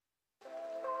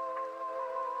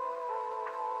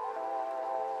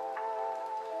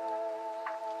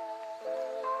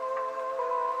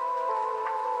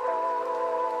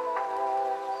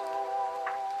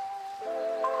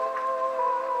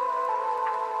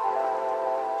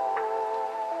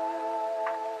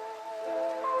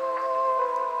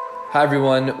Hi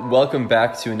everyone, welcome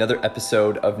back to another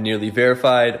episode of Nearly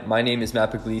Verified. My name is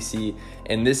Matt Puglisi,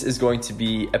 and this is going to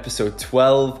be episode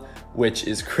 12, which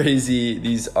is crazy.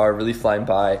 These are really flying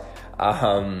by.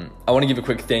 I want to give a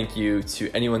quick thank you to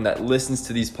anyone that listens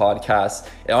to these podcasts.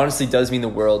 It honestly does mean the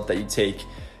world that you take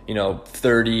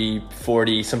 30,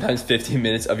 40, sometimes 50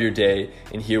 minutes of your day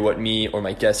and hear what me or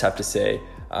my guests have to say.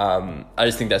 I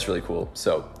just think that's really cool.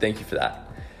 So thank you for that.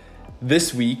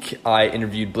 This week, I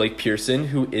interviewed Blake Pearson,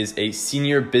 who is a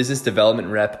senior business development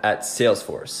rep at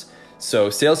Salesforce. So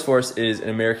Salesforce is an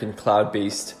American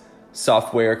cloud-based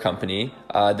software company.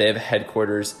 They have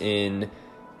headquarters in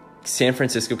San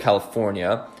Francisco,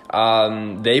 California.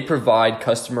 They provide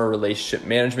customer relationship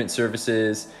management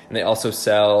services, and they also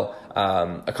sell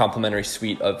a complementary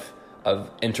suite of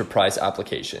enterprise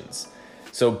applications.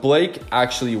 So Blake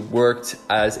actually worked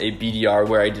as a BDR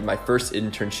where I did my first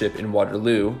internship in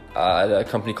Waterloo at a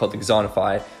company called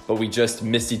Exonify, but we just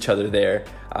missed each other there.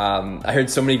 I heard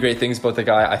so many great things about the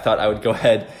guy, I thought I would go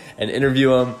ahead and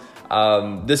interview him.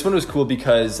 This one was cool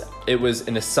because it was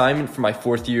an assignment for my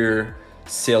fourth year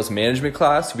sales management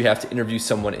class. We have to interview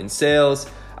someone in sales,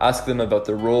 ask them about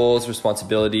their roles,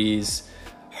 responsibilities,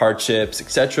 hardships,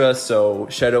 etc. So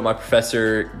shout out my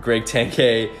professor, Greg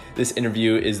Tanke. This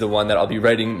interview is the one that I'll be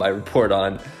writing my report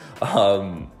on.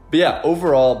 But yeah,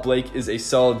 overall, Blake is a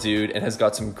solid dude and has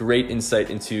got some great insight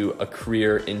into a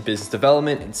career in business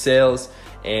development and sales.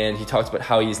 And he talked about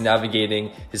how he's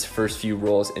navigating his first few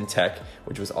roles in tech,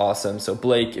 which was awesome. So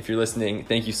Blake, if you're listening,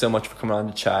 thank you so much for coming on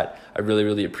to chat. I really,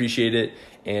 really appreciate it.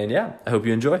 And yeah, I hope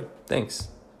you enjoy. Thanks.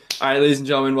 All right, ladies and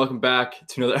gentlemen, welcome back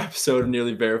to another episode of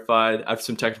Nearly Verified. After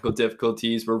some technical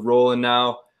difficulties, we're rolling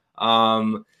now.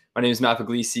 My name is Matt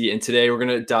Puglisi, and today we're going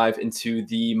to dive into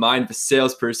the mind of a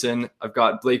salesperson. I've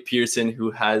got Blake Pearson, who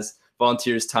has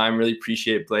volunteered his time. Really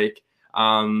appreciate it, Blake.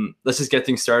 Let's just get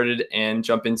things started and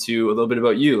jump into a little bit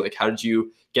about you. Like, how did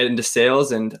you get into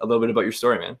sales, and a little bit about your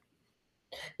story, man?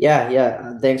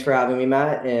 Yeah. Thanks for having me,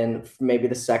 Matt. And maybe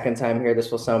the second time here, this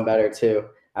will sound better too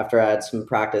after I had some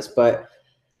practice. But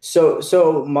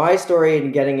so my story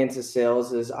in getting into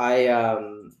sales is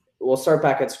we'll start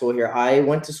back at school here. I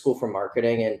went to school for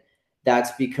marketing, and that's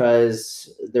because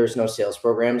there's no sales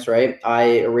programs, right?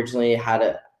 I originally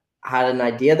had an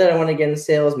idea that I wanted to get into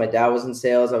sales. My dad was in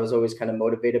sales. I was always kind of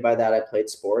motivated by that. I played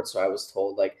sports, so I was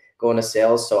told like go into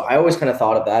sales. So I always kind of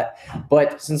thought of that.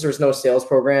 But since there's no sales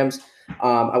programs,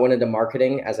 I went into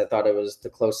marketing as I thought it was the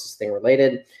closest thing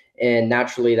related. And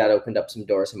naturally that opened up some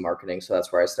doors in marketing. So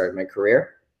that's where I started my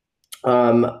career.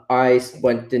 I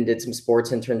went and did some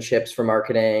sports internships for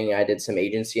marketing. I did some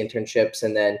agency internships,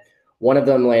 and then one of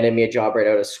them landed me a job right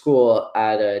out of school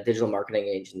at a digital marketing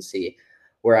agency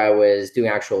where I was doing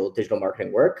actual digital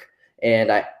marketing work.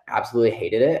 And I absolutely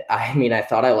hated it. I mean, I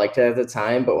thought I liked it at the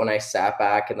time, but when I sat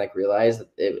back and like realized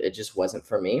it just wasn't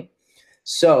for me.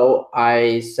 So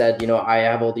I said, I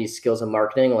have all these skills in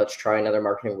marketing. Let's try another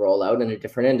marketing rollout in a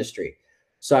different industry.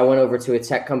 So I went over to a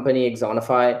tech company,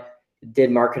 Exonify,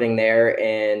 did marketing there,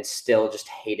 and still just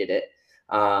hated it.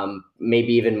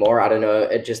 Maybe even more. I don't know.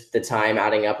 It just the time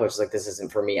adding up was like, this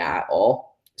isn't for me at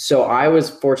all. So I was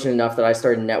fortunate enough that I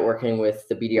started networking with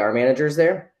the BDR managers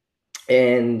there,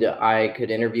 and I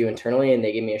could interview internally, and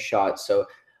they gave me a shot. So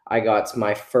I got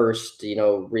my first,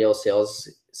 real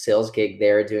sales gig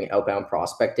there doing outbound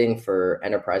prospecting for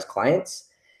enterprise clients.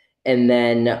 And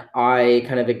then I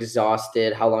kind of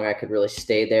exhausted how long I could really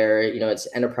stay there. It's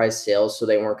enterprise sales, so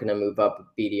they weren't going to move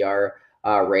up BDR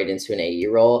right into an AE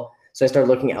role. So I started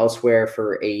looking elsewhere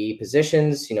for AE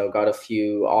positions, got a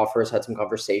few offers, had some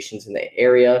conversations in the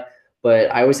area,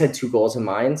 but I always had two goals in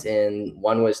mind. And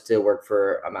one was to work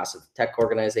for a massive tech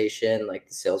organization like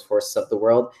the Salesforce of the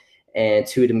world, and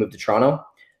two, to move to Toronto.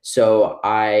 So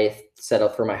I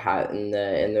settled for my hat in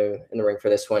the ring for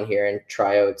this one here and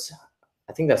try out.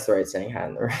 I think that's the right saying, hat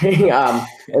in the ring,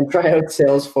 and try out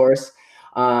Salesforce.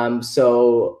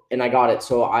 And I got it.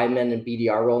 So I'm in a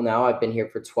BDR role now. I've been here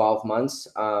for 12 months.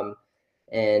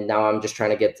 And now I'm just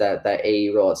trying to get that AE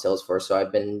role at Salesforce. So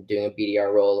I've been doing a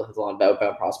BDR role with a lot of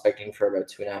outbound prospecting for about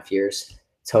 2.5 years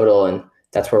total. And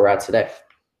that's where we're at today.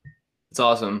 It's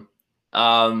awesome.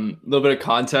 A little bit of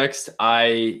context.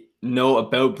 I know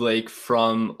about Blake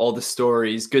from all the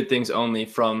stories, good things only,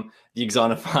 from the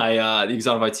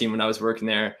Exonify team when I was working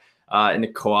there in the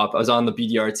co-op. I was on the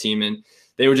BDR team, and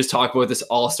they would just talk about this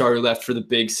all-star who left for the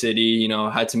big city,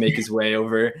 had to make his way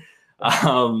over. But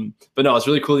no, it's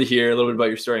really cool to hear a little bit about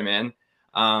your story, man.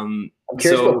 I'm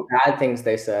curious what bad things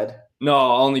they said. No,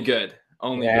 only good.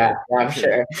 Only good. Yeah, I'm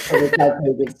sure. I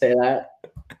could say that.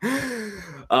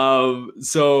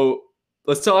 So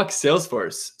let's talk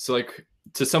Salesforce. So like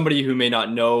to somebody who may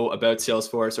not know about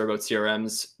Salesforce or about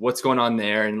CRMs, what's going on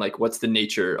there and like what's the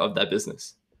nature of that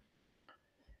business?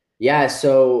 Yeah,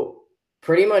 so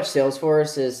pretty much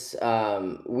Salesforce is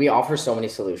we offer so many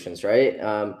solutions, right?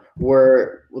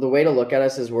 We're the way to look at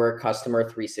us is we're a customer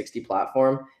 360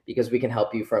 platform because we can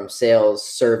help you from sales,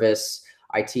 service,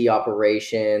 IT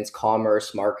operations,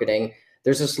 commerce, marketing.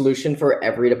 There's a solution for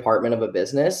every department of a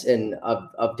business and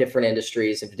of different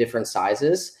industries of different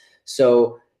sizes.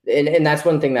 So and that's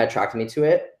one thing that attracted me to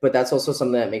it, but that's also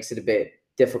something that makes it a bit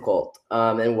difficult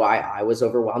and why I was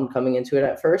overwhelmed coming into it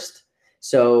at first.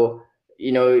 So,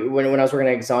 when I was working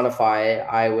at Exonify,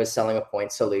 I was selling a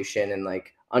point solution and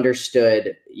like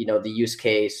understood, the use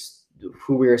case,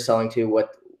 who we were selling to,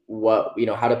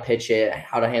 how to pitch it,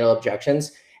 how to handle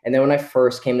objections. And then when I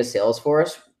first came to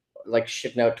Salesforce, like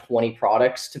shipping out 20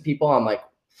 products to people, I'm like,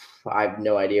 I have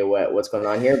no idea what's going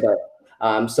on here.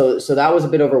 But so that was a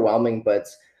bit overwhelming, but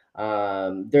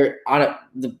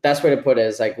the best way to put it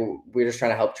is like we're just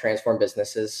trying to help transform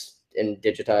businesses and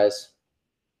digitize.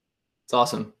 It's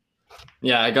awesome.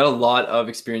 Yeah, I got a lot of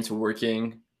experience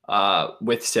working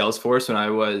with Salesforce when I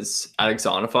was at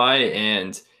Exonify,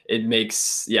 and it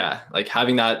makes, yeah, like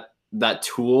having that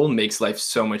tool makes life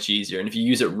so much easier. And if you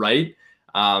use it right,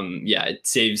 yeah, it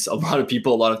saves a lot of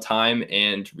people a lot of time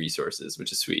and resources,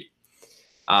 which is sweet.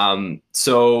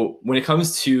 So when it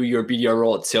comes to your BDR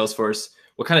role at Salesforce,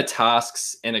 what kind of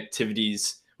tasks and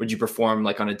activities would you perform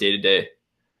like on a day to day?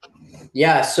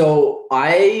 Yeah, so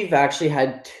I've actually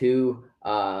had two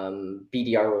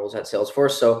BDR roles at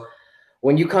Salesforce. So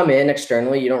when you come in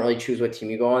externally, you don't really choose what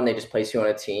team you go on. They just place you on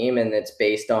a team, and it's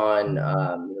based on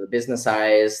the business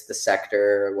size, the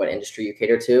sector, what industry you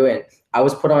cater to. And I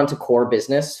was put onto core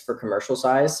business for commercial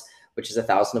size, which is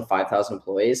 1,000 to 5,000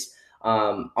 employees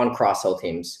on cross-sell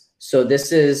teams. So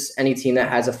this is any team that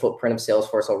has a footprint of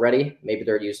Salesforce already. Maybe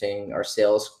they're using our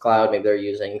sales cloud, maybe they're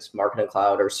using marketing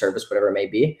cloud or service, whatever it may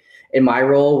be. And my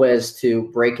role was to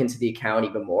break into the account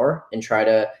even more and try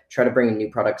to bring new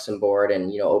products on board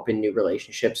and open new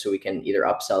relationships so we can either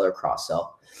upsell or cross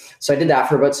sell. So I did that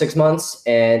for about 6 months,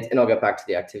 and I'll get back to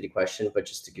the activity question, but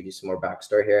just to give you some more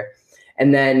backstory here.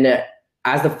 And then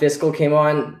as the fiscal came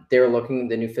on, they were looking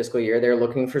the new fiscal year. They were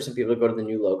looking for some people to go to the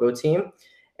new logo team.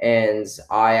 And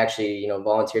I actually,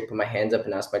 volunteered, put my hands up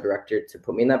and asked my director to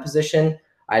put me in that position.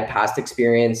 I had past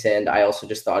experience, and I also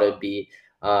just thought it'd be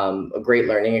a great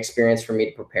learning experience for me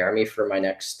to prepare me for my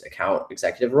next account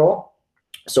executive role.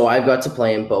 So I've got to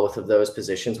play in both of those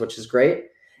positions, which is great.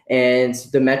 And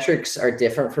the metrics are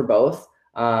different for both,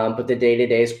 but the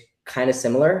day-to-day is kind of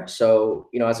similar. So,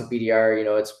 as a BDR,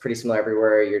 it's pretty similar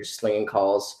everywhere. You're just slinging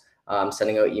calls,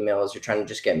 sending out emails. You're trying to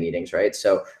just get meetings, right?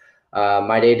 So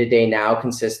my day-to-day now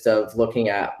consists of looking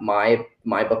at my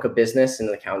book of business and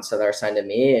the accounts that are assigned to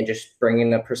me and just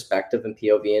bringing a perspective and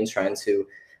POV and trying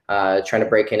to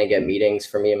break in and get meetings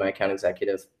for me and my account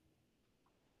executive.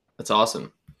 That's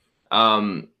awesome.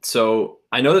 So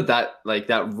I know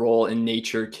that role in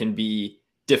nature can be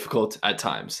difficult at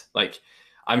times. Like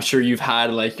I'm sure you've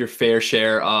had like your fair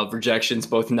share of rejections,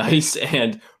 both nice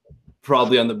and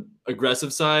probably on the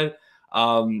aggressive side.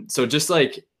 So just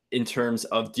like in terms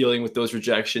of dealing with those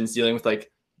rejections, dealing with like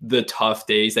the tough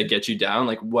days that get you down,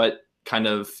 like what kind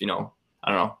of, I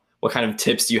don't know, what kind of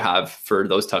tips do you have for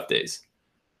those tough days?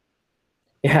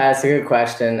 Yeah, that's a good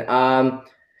question.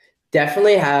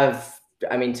 Definitely have,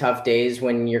 tough days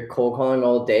when you're cold calling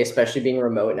all day, especially being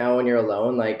remote now when you're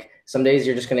alone. Like some days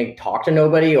you're just going to talk to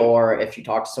nobody, or if you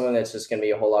talk to someone, that's just going to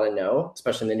be a whole lot of no,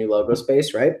 especially in the new logo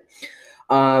space, right?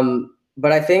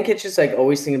 But I think it's just like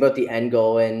always thinking about the end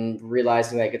goal and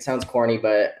realizing like it sounds corny,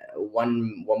 but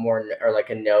one more or like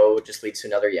a no just leads to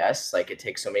another yes. Like it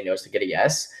takes so many no's to get a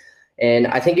yes. And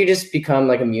I think you just become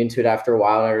like immune to it after a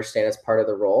while and understand it's part of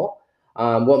the role.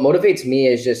 What motivates me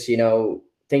is just,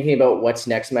 thinking about what's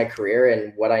next in my career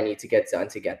and what I need to get done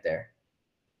to get there.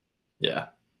 Yeah,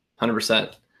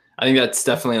 100%. I think that's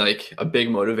definitely like a big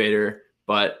motivator.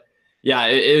 But yeah,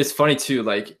 it was funny too.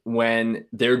 Like when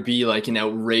there'd be like an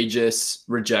outrageous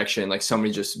rejection, like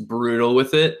somebody just brutal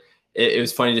with it. It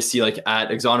was funny to see like at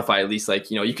Exonify, at least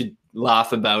like, you could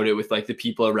laugh about it with like the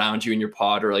people around you in your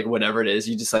pod or like whatever it is.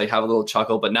 You just like have a little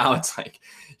chuckle. But now it's like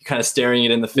you're kind of staring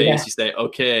it in the face. Yeah. You say,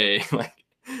 okay, like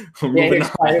yeah, you're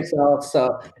by yourself.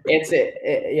 So it's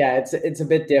a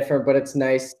bit different, but it's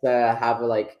nice to have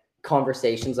like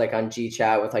conversations like on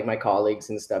GChat with like my colleagues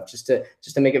and stuff, just to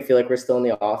make it feel like we're still in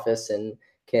the office and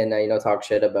can talk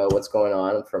shit about what's going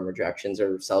on from rejections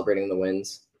or celebrating the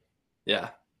wins. Yeah,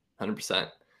 100%.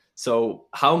 So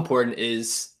how important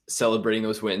is celebrating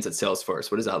those wins at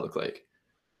Salesforce? What does that look like?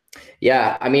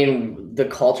 Yeah, I mean, the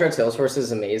culture at Salesforce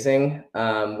is amazing.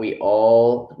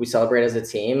 We celebrate as a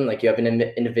team. Like you have an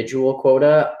individual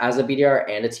quota as a BDR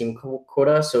and a team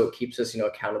quota, so it keeps us,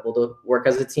 accountable to work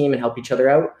as a team and help each other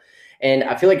out. And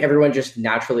I feel like everyone just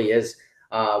naturally is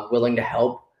willing to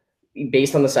help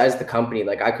based on the size of the company.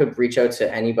 Like I could reach out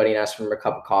to anybody and ask for a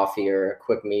cup of coffee or a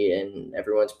quick meet, and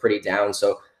everyone's pretty down.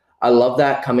 So I love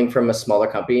that coming from a smaller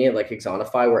company like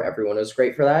Exonify, where everyone is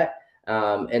great for that.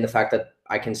 And the fact that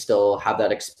I can still have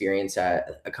that experience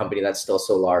at a company that's still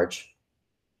so large.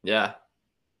 Yeah,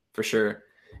 for sure.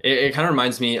 It kind of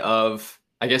reminds me of,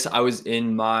 I guess I was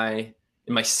in my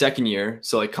second year.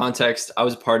 So like context, I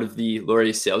was part of the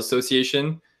Laurier Sales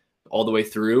Association all the way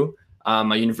through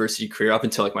my university career up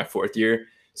until like my fourth year.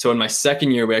 So in my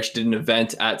second year, we actually did an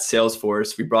event at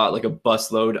Salesforce. We brought like a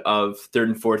busload of third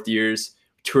and fourth years,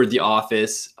 toured the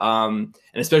office, and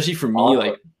especially for me, Awesome.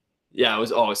 like, yeah, it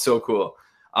was so cool.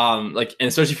 Like, and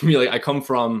especially for me, like I come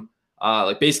from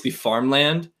like basically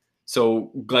farmland.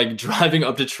 So like driving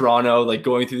up to Toronto, like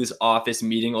going through this office,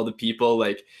 meeting all the people,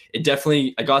 like it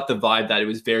definitely, I got the vibe that it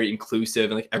was very inclusive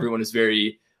and like everyone is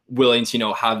very willing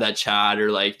to, have that chat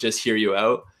or like just hear you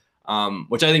out.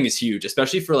 Which I think is huge,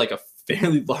 especially for like a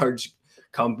fairly large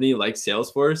company like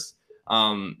Salesforce.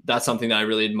 That's something that I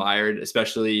really admired,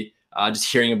 especially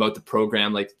just hearing about the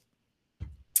program. Like,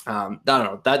 I don't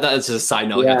know, that's just a side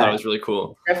note. Like I thought it Yeah, was really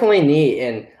cool. definitely neat.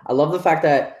 And I love the fact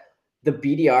that the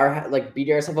BDR, like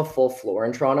BDRs have a full floor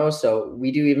in Toronto. So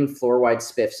we do even floor wide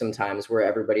spiff sometimes where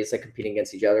everybody's like competing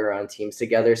against each other on teams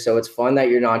together. So it's fun that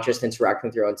you're not just interacting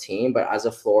with your own team, but as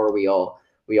a floor, we all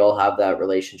have that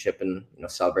relationship and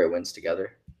celebrate wins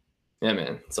together. Yeah,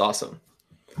 man, it's awesome.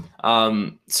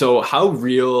 So how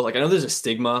real, like I know there's a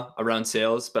stigma around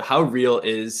sales, but how real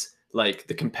is like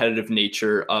the competitive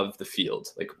nature of the field?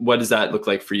 Like what does that look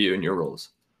like for you in your roles?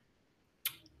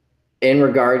 In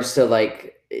regards to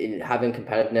like having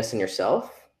competitiveness in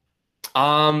yourself,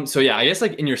 So yeah, I guess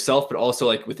like in yourself, but also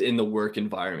like within the work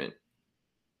environment.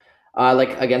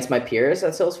 like against my peers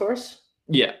at Salesforce.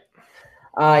 Yeah.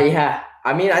 Yeah,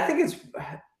 I mean, I think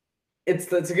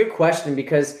it's a good question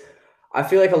because I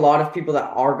feel like a lot of people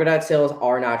that are good at sales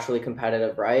are naturally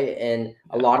competitive, right? And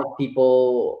a Yeah. lot of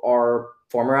people are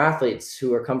former athletes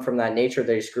who are come from that nature.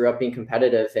 They just grew up being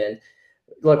competitive. And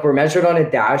look, we're measured on a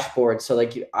dashboard. So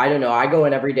like I don't know, I go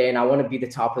in every day and I want to be the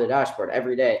top of the dashboard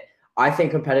every day. I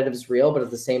think competitive is real, but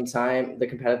at the same time, the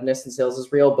competitiveness in sales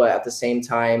is real. But at the same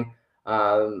time,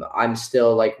 I'm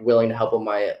still like willing to help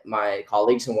my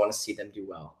colleagues and want to see them do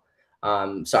well.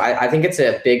 So I think it's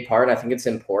a big part. And I think it's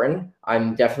important.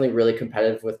 I'm definitely really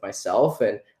competitive with myself,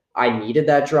 and I needed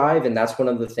that drive, and that's one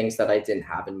of the things that I didn't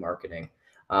have in marketing.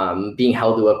 Being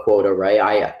held to a quota,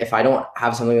 right? If I don't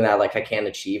have something that like I can't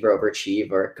achieve or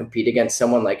overachieve or compete against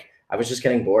someone, like I was just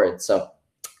getting bored. So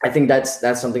I think that's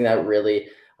something that really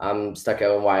stuck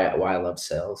out and why I love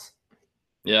sales.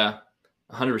 Yeah.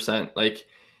 100%. Like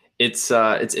it's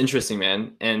interesting,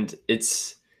 man. And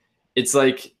it's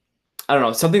like, I don't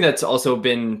know, something that's also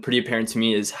been pretty apparent to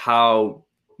me is how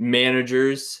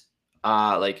managers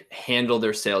like handle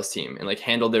their sales team and like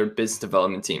handle their business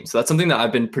development team. So that's something that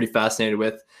I've been pretty fascinated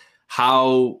with,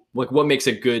 how like what makes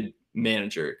a good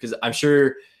manager, because I'm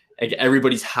sure like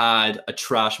everybody's had a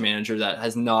trash manager that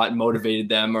has not motivated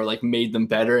them or like made them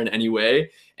better in any way.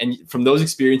 And from those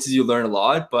experiences you learn a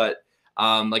lot, but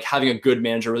like having a good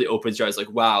manager really opens your eyes,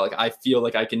 like wow, like I feel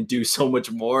like I can do so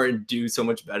much more and do so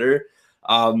much better.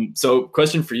 So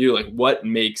question for you, like what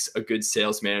makes a good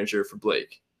sales manager for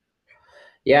Blake?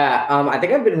 Yeah, I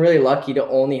think I've been really lucky to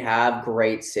only have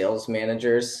great sales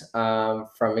managers from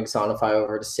Exonify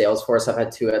over to Salesforce. I've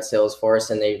had two at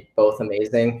Salesforce, and they both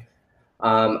amazing.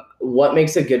 What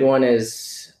makes a good one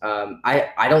is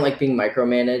I don't like being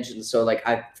micromanaged, and so like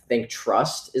I think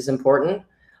trust is important.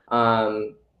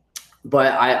 Um,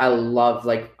 but I love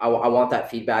like I want that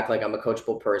feedback. Like I'm a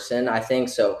coachable person, I think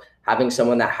so. Having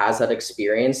someone that has that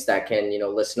experience that can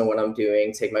listen to what I'm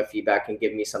doing, take my feedback, and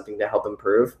give me something to help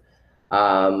improve,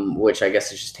 which I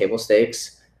guess is just table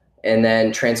stakes. And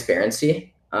then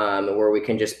transparency, where we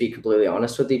can just be completely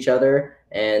honest with each other.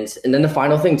 And then the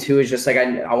final thing too is just like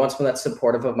I want someone that's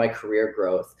supportive of my career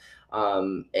growth,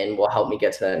 and will help me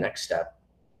get to that next step.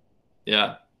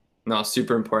 Yeah, no,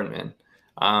 super important, man.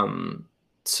 Um,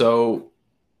 so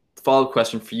follow-up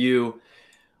question for you.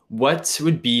 What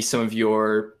would be some of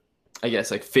your, I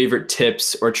guess, like favorite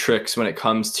tips or tricks when it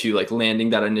comes to like landing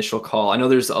that initial call? I know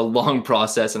there's a long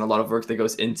process and a lot of work that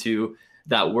goes into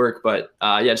that work, but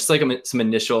yeah, just like some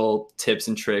initial tips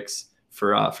and tricks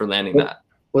for landing With, that.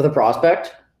 with a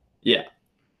prospect, Yeah.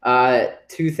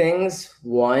 two things.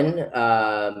 One,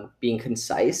 being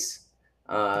concise.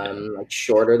 Like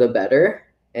shorter the better.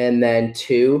 And then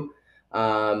two,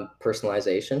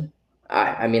 personalization.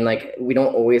 I mean, like we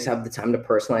don't always have the time to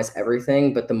personalize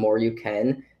everything, but the more you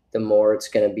can, the more it's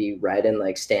going to be read and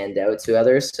like stand out to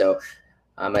others. So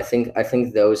I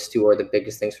think those two are the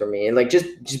biggest things for me. And like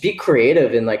just be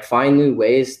creative and like find new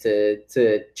ways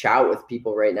to chat with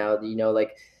people right now. You know,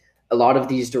 like a lot of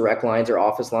these direct lines or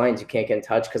office lines you can't get in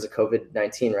touch because of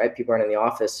COVID-19, right? People aren't in the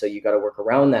office, so you got to work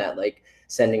around that. Like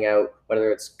sending out whether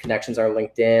it's connections on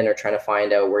LinkedIn or trying to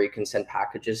find out where you can send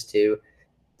packages to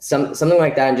something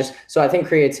like that. And just so I think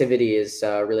creativity is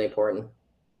really important.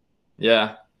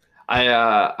 Yeah.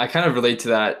 I kind of relate to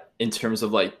that in terms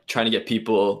of like trying to get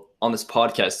people on this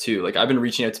podcast too. Like I've been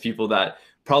reaching out to people that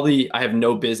probably I have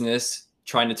no business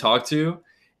trying to talk to,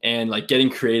 and like getting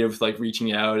creative with like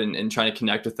reaching out and trying to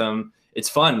connect with them. It's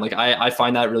fun. Like I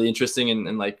find that really interesting,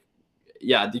 and like,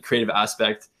 yeah, the creative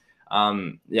aspect,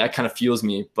 yeah, it kind of fuels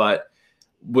me. But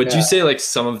would you Yeah. say like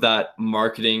some of that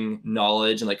marketing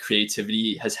knowledge and like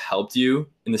creativity has helped you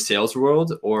in the sales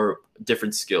world, or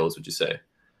different skills, would you say?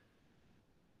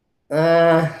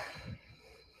 Uh,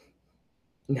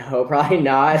 no, probably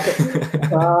not.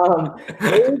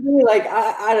 Maybe like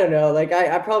I don't know. Like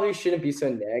I probably shouldn't be so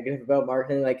negative about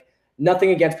marketing. Like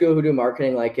nothing against people who do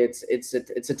marketing. Like it's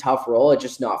a tough role. It's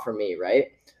just not for me,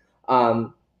 right?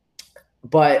 Um,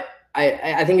 but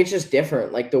I think it's just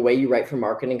different. Like the way you write for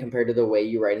marketing compared to the way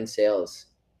you write in sales.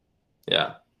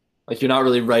 Yeah. Like you're not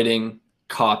really writing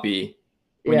copy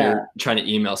when Yeah, you're trying to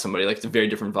email somebody. Like it's a very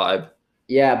different vibe.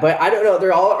 yeah, but I don't know.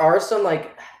 There all are some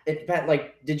like it depends.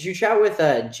 Like, did you chat with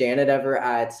Janet ever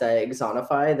at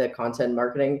Exonify, the content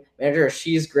marketing manager?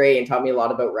 She's great and taught me a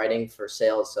lot about writing for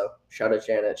sales. So shout out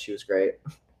Janet, she was great.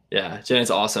 Yeah.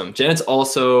 Janet's awesome. Janet's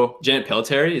also Janet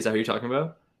Pelletieri. Is that who you're talking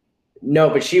about?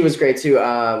 No, but she was great too.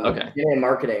 Okay. Janet in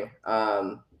marketing.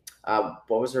 What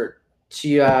was her?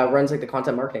 She runs like the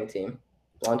content marketing team.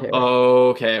 Blonde hair.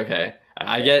 Okay. Okay.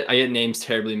 I get names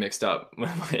terribly mixed up when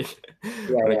like Yeah,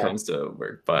 when it yeah. comes to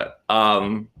work. But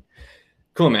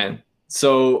cool, man.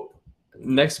 So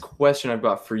next question I've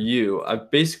got for you. I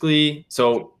basically,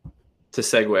 so to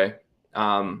segue,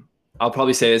 I'll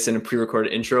probably say this in a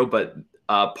pre-recorded intro, but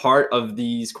part of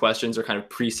these questions are kind of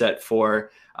preset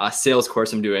for a sales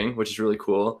course I'm doing, which is really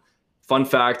cool. Fun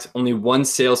fact, only one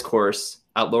sales course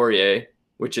at Laurier,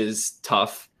 which is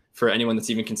tough for anyone that's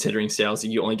even considering sales.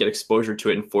 You only get exposure to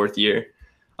it in fourth year,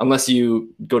 unless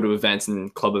you go to events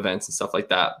and club events and stuff like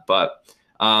that. But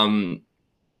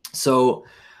so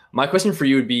my question for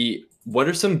you would be, what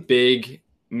are some big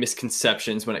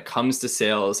misconceptions when it comes to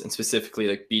sales, and specifically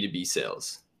like B2B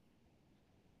sales?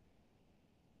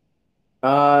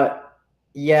 Uh,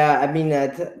 yeah, I mean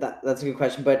that's a good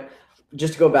question, but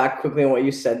just to go back quickly on what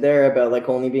you said there about like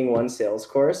only being one sales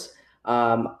course,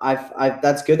 I've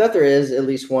that's good that there is at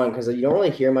least one because you don't really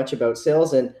hear much about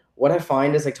sales. And what I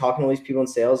find is like talking to all these people in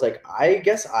sales, like I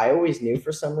guess I always knew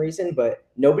for some reason, but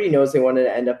nobody knows they wanted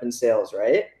to end up in sales,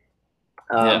 right?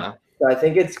 Um, Yeah. so I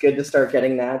think it's good to start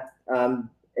getting that and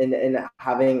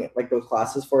having like those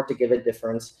classes for it to give a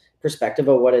different perspective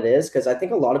of what it is. Because I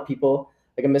think a lot of people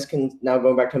like now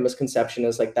going back to a misconception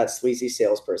is like that sleazy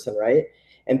salesperson, right?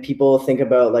 And people think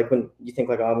about like when you think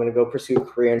like, oh, I'm going to go pursue a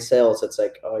career in sales. It's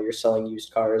like, oh, you're selling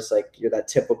used cars. Like you're that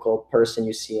typical person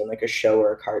you see in like a show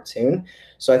or a cartoon.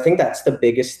 So I think that's the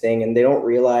biggest thing, and they don't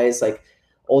realize like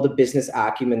all the business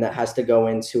acumen that has to go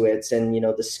into it, and you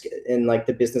know and like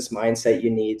the business mindset you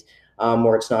need,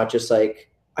 where it's not just like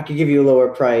I could give you a lower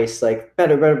price, like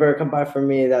better come buy from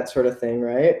me, that sort of thing,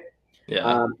 right?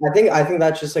 Yeah. I think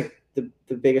that's just like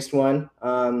the biggest one.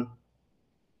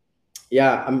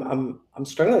 Yeah, I'm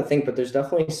struggling to think, but there's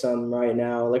definitely some right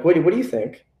now. Like, what do you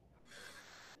think?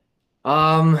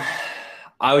 Um,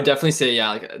 I would definitely say, yeah,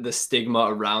 like the stigma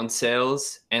around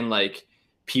sales, and like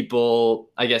people,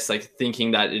 I guess, like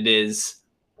thinking that it is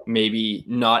maybe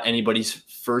not anybody's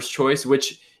first choice,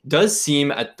 which does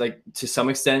seem at like to some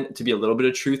extent to be a little bit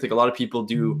of truth. Like a lot of people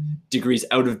do degrees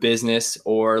out of business,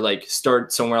 or like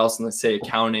start somewhere else in, let's say,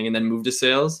 accounting, and then move to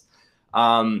sales.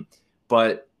 Um,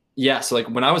 but yeah, so like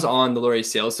when I was on the Laurier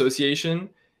Sales Association,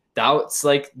 that's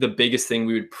like the biggest thing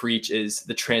we would preach is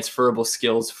the transferable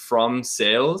skills from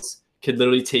sales could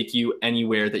literally take you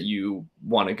anywhere that you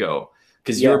want to go,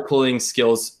 because Yeah, you're pulling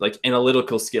skills like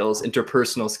analytical skills,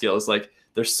 interpersonal skills. Like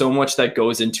there's so much that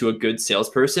goes into a good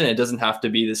salesperson. It doesn't have to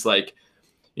be this like,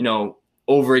 you know,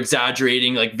 over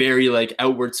exaggerating, like very like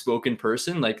outward spoken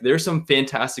person. Like there's some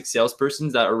fantastic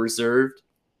salespersons that are reserved,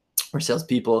 or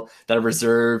salespeople that are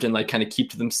reserved and like kind of keep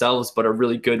to themselves, but are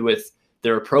really good with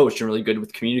their approach and really good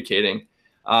with communicating.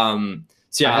 So I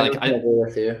yeah, like 100% agree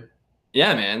with you.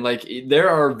 yeah, man, like there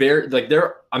are very like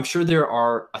there I'm sure there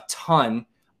are a ton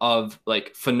of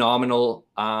like phenomenal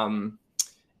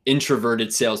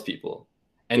introverted salespeople,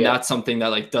 and Yeah. that's something that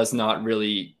like does not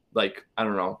really like, I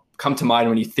don't know, come to mind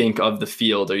when you think of the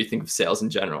field or you think of sales in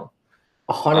general.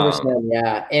 100%,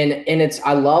 yeah. And it's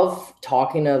I love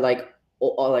talking to like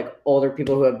older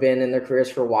people who have been in their careers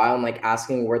for a while and like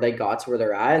asking where they got to where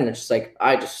they're at. And it's just like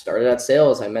I just started at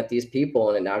sales. I met these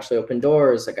people and it actually opened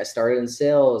doors. Like I started in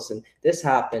sales and this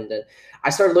happened. And I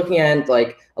started looking at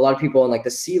like a lot of people in like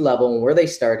the C level and where they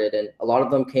started. And a lot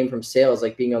of them came from sales,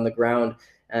 like being on the ground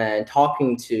and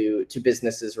talking to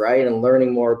businesses, right? And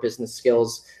learning more business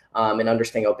skills and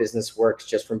understanding how business works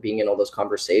just from being in all those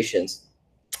conversations.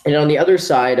 And on the other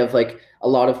side of like a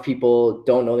lot of people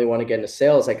don't know they want to get into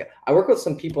sales. Like I work with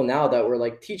some people now that were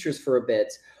like teachers for a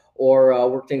bit or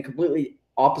worked in completely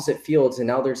opposite fields and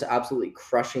now they're just absolutely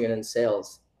crushing it in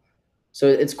sales. So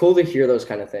it's cool to hear those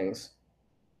kind of things.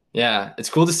 Yeah, it's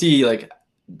cool to see like,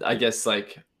 I guess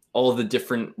like all the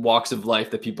different walks of life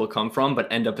that people come from,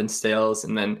 but end up in sales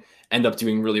and then end up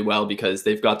doing really well because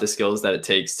they've got the skills that it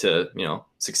takes to, you know,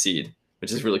 succeed,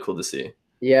 which is really cool to see.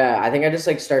 Yeah, I think I just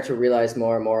like start to realize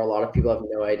more and more a lot of people have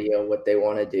no idea what they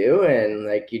want to do and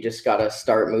like you just got to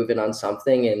start moving on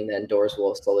something and then doors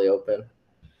will slowly open.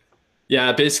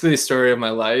 Yeah, basically the story of my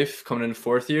life coming into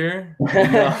fourth year.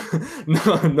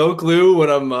 No, no clue what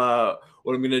I'm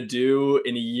gonna do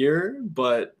in a year,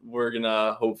 but we're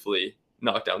gonna hopefully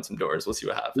knock down some doors. We'll see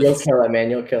what You'll happens. kill it,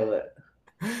 man. You'll kill it.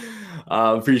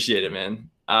 Appreciate it, man.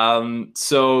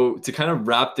 So to kind of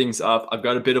wrap things up, I've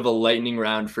got a bit of a lightning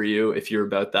round for you if you're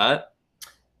about that.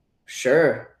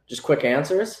 Sure. Just quick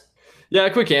answers. Yeah,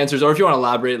 quick answers, or if you want to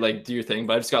elaborate, like do your thing.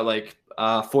 But I've just got like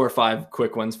 4 or 5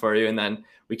 quick ones for you, and then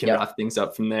we can Yep. wrap things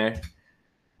up from there.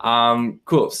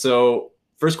 Cool. So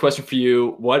first question for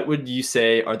you, what would you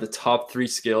say are the top 3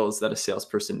 skills that a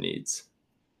salesperson needs?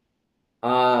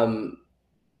 Um,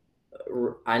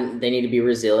 they need to be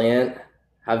resilient,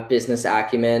 have business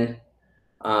acumen.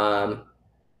 Um,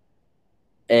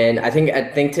 and I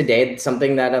think today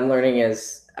something that I'm learning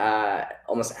is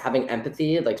almost having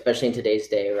empathy, like especially in today's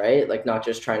day, right? Like not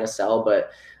just trying to sell,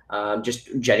 but just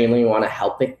genuinely want to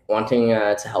help it, wanting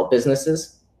to help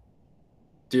businesses.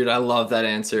 Dude, I love that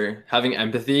answer. Having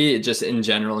empathy, just in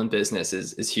general in business,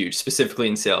 is huge, specifically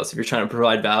in sales. If you're trying to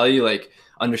provide value, like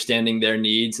understanding their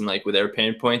needs and like with their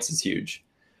pain points is huge.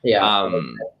 Yeah.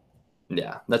 Um,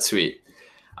 yeah, that's sweet.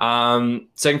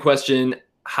 Second question,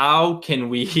 how can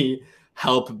we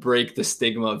help break the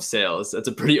stigma of sales? That's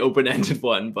a pretty open-ended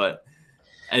one, but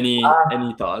any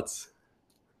thoughts?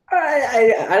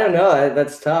 I don't know.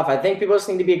 That's tough. I think people just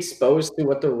need to be exposed to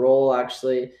what the role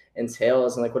actually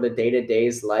entails and like what a day to day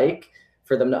is like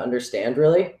for them to understand.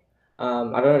 Really, I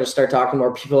don't know. Just start talking to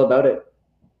more people about it.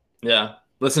 Yeah,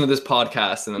 listen to this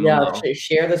podcast and then they'll Yeah, know.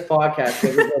 share this podcast.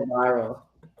 Maybe go viral.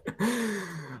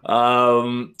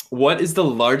 What is the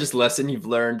largest lesson you've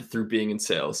learned through being in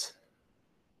sales?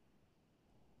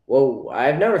 Whoa,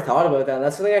 I've never thought about that.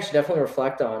 That's something I should definitely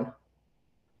reflect on.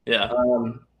 Yeah.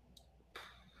 Um,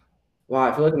 wow,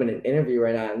 I feel like I'm in an interview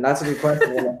right now, and that's a good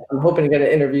question. I'm hoping to get an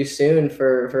interview soon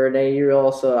for an AU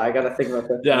role, so I got to think about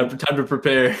this Yeah, one. time to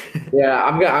prepare. Yeah,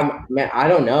 I'm man. I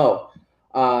don't know.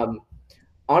 Um,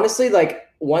 honestly, like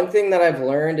one thing that I've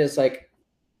learned is like,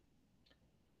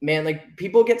 man, like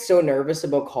people get so nervous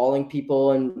about calling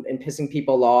people and pissing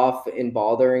people off and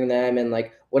bothering them and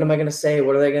like, what am I gonna say?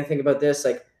 What are they gonna think about this?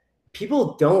 Like,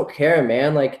 people don't care,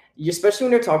 man. Like, you, especially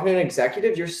when you're talking to an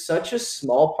executive, you're such a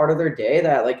small part of their day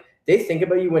that like they think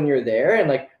about you when you're there and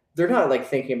like they're not like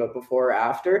thinking about before or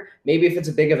after. Maybe if it's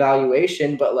a big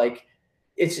evaluation, but like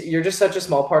it's you're just such a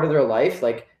small part of their life.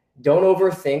 Like, don't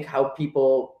overthink how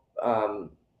people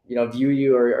view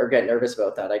you or get nervous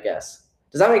about that, I guess.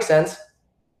 Does that make sense?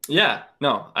 Yeah,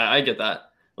 no, I get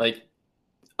that. Like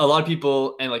a lot of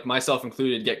people, and like myself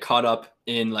included, get caught up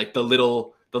in like the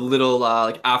little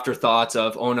like afterthoughts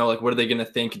of, oh no, like what are they gonna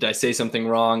think? Did I say something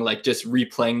wrong? Like just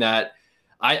replaying that.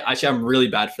 I'm really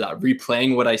bad for that.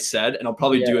 Replaying what I said, and I'll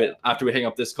probably do Yeah. it after we hang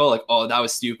up this call. Like, oh, that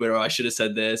was stupid, or I should have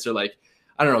said this, or like,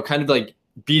 I don't know, kind of like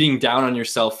beating down on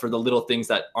yourself for the little things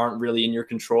that aren't really in your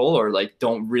control or like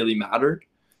don't really matter.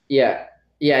 Yeah.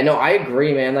 Yeah, no, I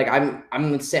agree, man. Like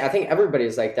I'm saying I think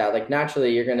everybody's like that. Like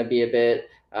naturally you're gonna be a bit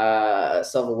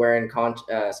self-aware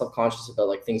and self-conscious about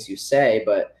like things you say,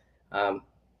 but um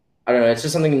I don't know, it's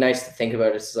just something nice to think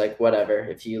about. It's like whatever.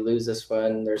 If you lose this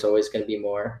one, there's always gonna be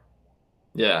more.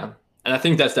 Yeah. And I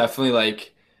think that's definitely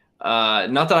like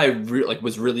not that like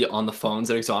was really on the phones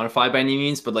at Exonify by any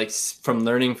means, but like from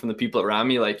learning from the people around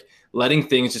me, like letting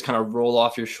things just kind of roll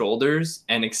off your shoulders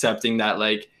and accepting that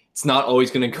like it's not always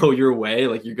going to go your way.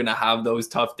 Like you're going to have those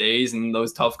tough days and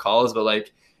those tough calls, but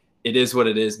like it is what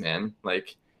it is, man.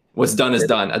 Like what's done is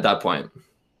done at that point.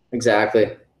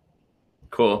 Exactly.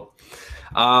 Cool.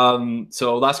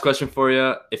 So last question for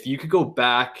you. If you could go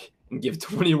back and give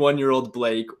 21-year-old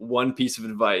Blake one piece of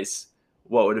advice,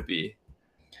 what would it be?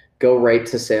 Go right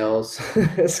to sales.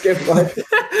 Skip lunch.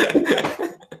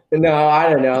 No, I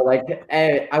don't know. Like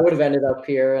I would have ended up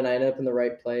here and I ended up in the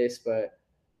right place, but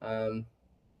I don't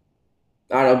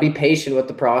know, be patient with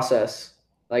the process.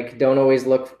 Like don't always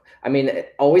look, I mean,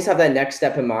 always have that next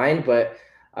step in mind, but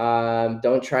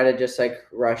don't try to just like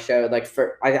rush out. Like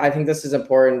I think this is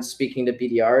important speaking to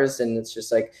BDRs, and it's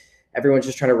just like everyone's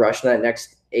just trying to rush in that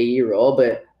next AE role.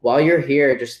 But while you're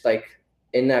here, just like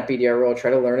in that BDR role,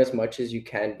 try to learn as much as you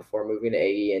can before moving to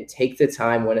AE, and take the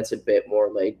time when it's a bit more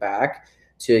laid back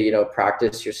to, you know,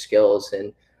 practice your skills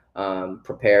and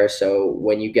prepare. So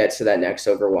when you get to that next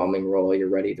overwhelming role, you're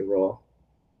ready to roll.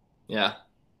 Yeah,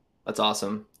 that's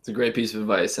awesome. It's a great piece of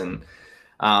advice, and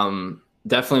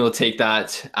definitely will take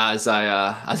that as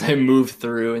I move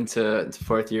through into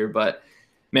fourth year. But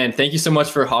man, thank you so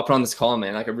much for hopping on this call,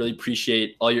 man. Like I really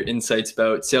appreciate all your insights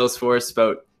about Salesforce,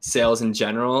 about sales in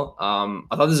general.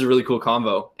 I thought this was a really cool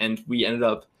convo, and we ended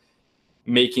up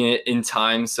making it in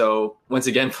time. So once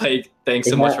again, Blake, thanks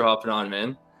so much for hopping on,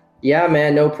 man. Yeah,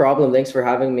 man, no problem. Thanks for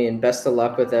having me, and best of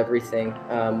luck with everything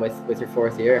with your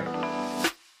fourth year.